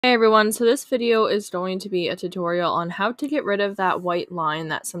Hey everyone, so this video is going to be a tutorial on how to get rid of that white line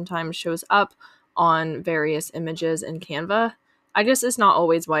that sometimes shows up on various images in Canva. I guess it's not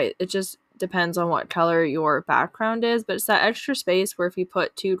always white, it just depends on what color your background is, but it's that extra space where if you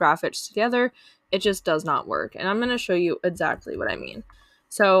put two graphics together, it just does not work. And I'm going to show you exactly what I mean.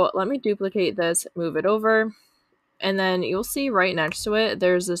 So let me duplicate this, move it over, and then you'll see right next to it,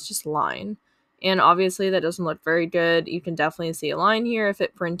 there's this just line. And obviously that doesn't look very good. You can definitely see a line here. If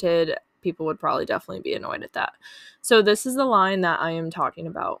it printed, people would probably definitely be annoyed at that. So this is the line that I am talking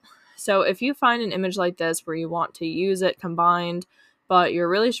about. So if you find an image like this where you want to use it combined, but you're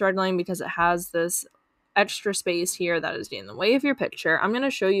really struggling because it has this extra space here that is in the way of your picture, I'm going to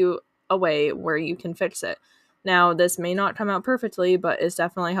show you a way where you can fix it. Now, this may not come out perfectly, but it's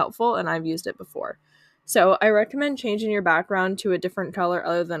definitely helpful, and I've used it before. So I recommend changing your background to a different color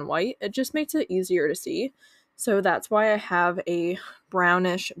other than white. It just makes it easier to see. So that's why I have a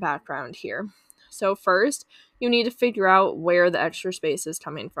brownish background here. So first, you need to figure out where the extra space is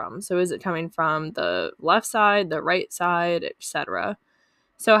coming from. So is it coming from the left side, the right side, etc.?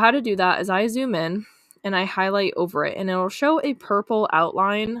 So how to do that is I zoom in and I highlight over it, and it'll show a purple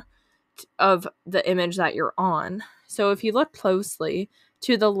outline of the image that you're on. So if you look closely,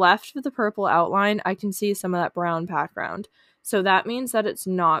 to the left of the purple outline, I can see some of that brown background. So that means that it's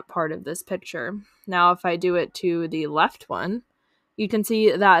not part of this picture. Now, if I do it to the left one, you can see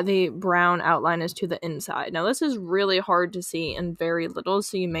that the brown outline is to the inside. Now, this is really hard to see in very little,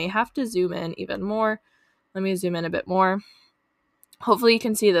 so you may have to zoom in even more. Let me zoom in a bit more. Hopefully you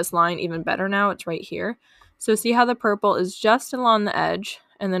can see this line even better now. It's right here. So see how the purple is just along the edge,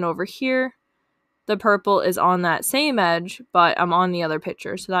 and then over here, the purple is on that same edge, but I'm on the other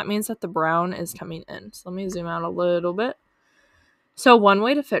picture. So that means that the brown is coming in. So let me zoom out a little bit. So one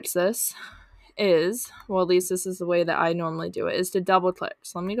way to fix this is, well, at least this is the way that I normally do it, is to double click.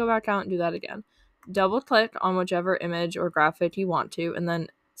 So let me go back out and do that again. Double click on whichever image or graphic you want to, and then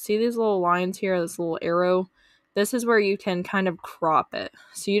see these little lines here, this little arrow? This is where you can kind of crop it.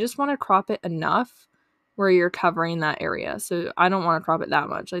 So you just want to crop it enough where you're covering that area. So I don't want to crop it that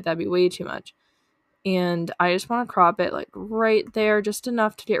much. Like, that'd be way too much. And I just want to crop it like right there, just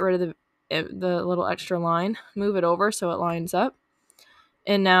enough to get rid of the little extra line. Move it over so it lines up.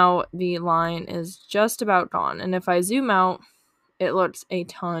 And now the line is just about gone. And if I zoom out, it looks a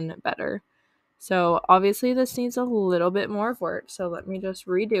ton better. So obviously this needs a little bit more work. So let me just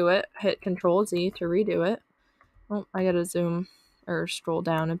redo it. Hit Control Z to redo it. Oh, I gotta zoom or scroll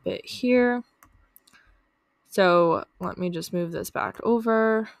down a bit here. So let me just move this back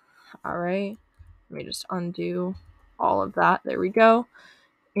over. All right. Let me just undo all of that. There we go.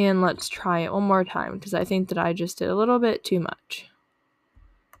 And let's try it one more time because I think that I just did a little bit too much.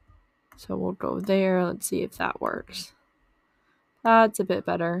 So we'll go there. Let's see if that works. That's a bit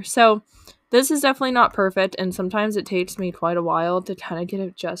better. So this is definitely not perfect, and sometimes it takes me quite a while to kind of get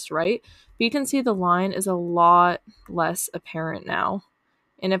it just right. But you can see the line is a lot less apparent now.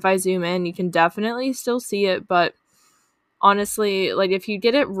 And if I zoom in, you can definitely still see it, but honestly, like, if you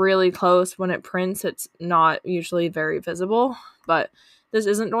get it really close when it prints, it's not usually very visible. But this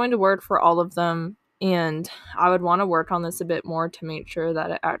isn't going to work for all of them, and I would want to work on this a bit more to make sure that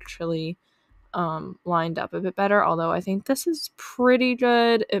it actually lined up a bit better. Although I think this is pretty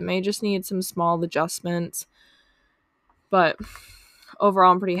good. It may just need some small adjustments, but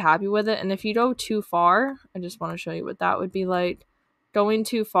overall I'm pretty happy with it. And if you go too far, I just want to show you what that would be like. Going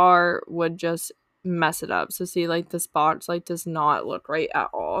too far would just mess it up. So see, like, this box like does not look right at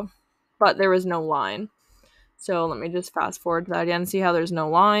all, but there is no line. So let me just fast forward to that again. See how there's no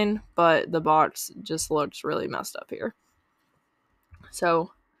line, but the box just looks really messed up here.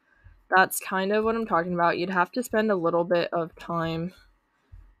 So that's kind of what I'm talking about. You'd have to spend a little bit of time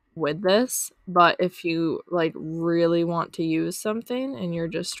with this, but if you like really want to use something and you're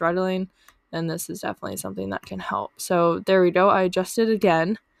just struggling, then this is definitely something that can help. So there we go. I adjusted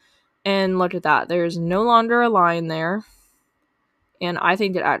again. And look at that. There's no longer a line there. And I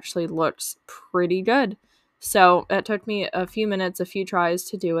think it actually looks pretty good. So it took me a few minutes, a few tries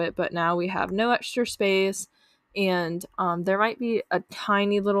to do it. But now we have no extra space. And there might be a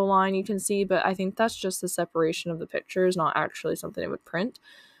tiny little line you can see. But I think that's just the separation of the pictures, not actually something it would print.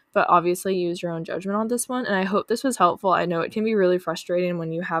 But obviously use your own judgment on this one. And I hope this was helpful. I know it can be really frustrating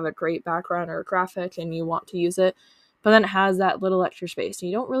when you have a great background or a graphic and you want to use it, but then it has that little extra space and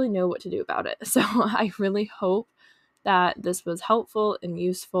you don't really know what to do about it. So I really hope that this was helpful and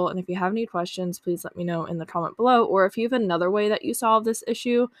useful. And if you have any questions, please let me know in the comment below. Or if you have another way that you solve this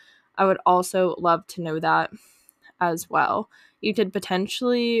issue, I would also love to know that as well. You could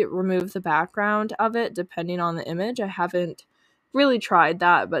potentially remove the background of it depending on the image. I haven't really tried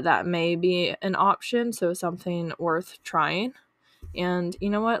that, but that may be an option, so something worth trying. And you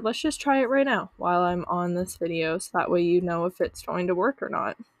know what? Let's just try it right now while I'm on this video, so that way you know if it's going to work or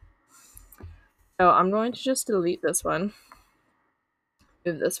not. So I'm going to just delete this one,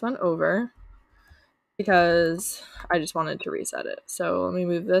 move this one over, because I just wanted to reset it. So let me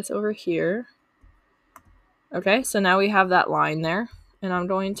move this over here. Okay, so now we have that line there, and I'm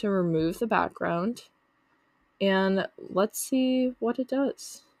going to remove the background, and let's see what it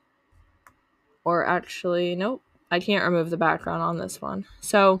does. Or actually, nope, I can't remove the background on this one.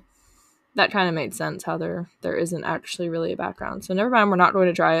 So that kind of made sense how there isn't actually really a background. So never mind, we're not going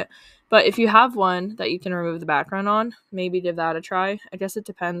to try it. But if you have one that you can remove the background on, maybe give that a try. I guess it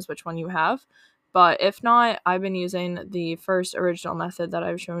depends which one you have. But if not, I've been using the first original method that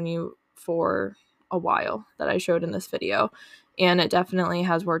I've shown you for a while, that I showed in this video. And it definitely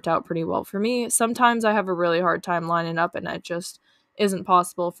has worked out pretty well for me. Sometimes I have a really hard time lining up, and it just isn't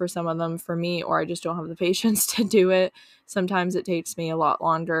possible for some of them for me, or I just don't have the patience to do it. Sometimes it takes me a lot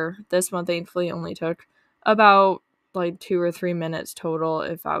longer. This one thankfully only took about like 2 or 3 minutes total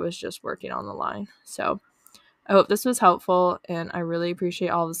if I was just working on the line. So I hope this was helpful, and I really appreciate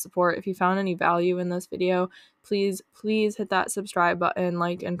all the support. If you found any value in this video, please hit that subscribe button,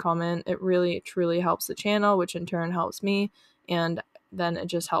 like, and comment. It really truly helps the channel, which in turn helps me, and then it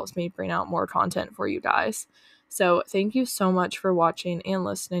just helps me bring out more content for you guys. So thank you so much for watching and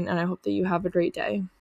listening, and I hope that you have a great day.